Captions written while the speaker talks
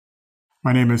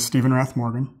My name is Stephen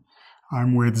Rath-Morgan.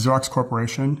 I'm with Xerox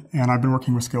Corporation, and I've been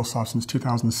working with Skillsoft since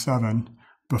 2007.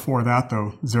 Before that,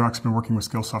 though, Xerox has been working with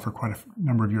Skillsoft for quite a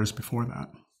number of years before that.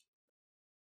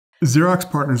 Xerox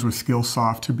partners with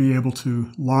Skillsoft to be able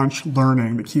to launch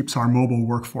learning that keeps our mobile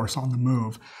workforce on the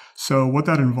move. So what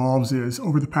that involves is,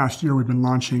 over the past year, we've been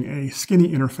launching a skinny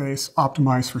interface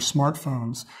optimized for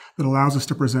smartphones that allows us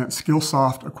to present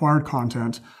Skillsoft acquired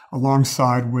content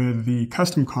alongside with the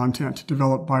custom content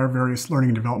developed by our various learning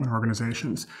and development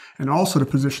organizations, and also to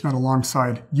position that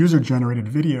alongside user-generated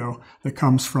video that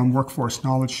comes from workforce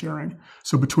knowledge sharing.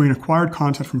 So between acquired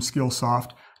content from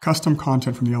Skillsoft, custom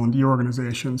content from the L&D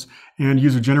organizations, and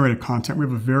user-generated content, we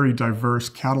have a very diverse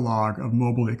catalog of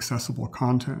mobile accessible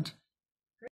content.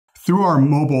 Through our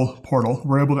mobile portal,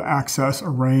 we're able to access a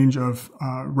range of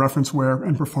referenceware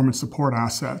and performance support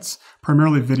assets.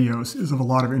 Primarily videos is of a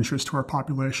lot of interest to our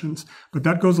populations, but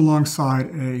that goes alongside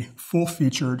a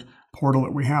full-featured portal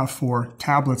that we have for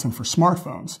tablets and for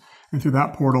smartphones. And through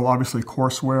that portal, obviously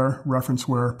courseware,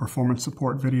 referenceware, performance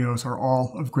support videos are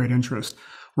all of great interest.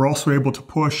 We're also able to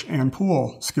push and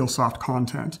pull Skillsoft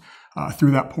content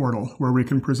through that portal, where we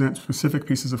can present specific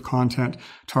pieces of content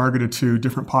targeted to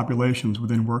different populations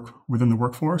within the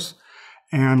workforce.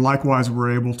 And likewise,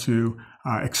 we're able to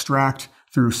extract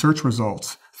through search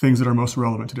results things that are most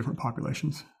relevant to different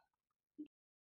populations.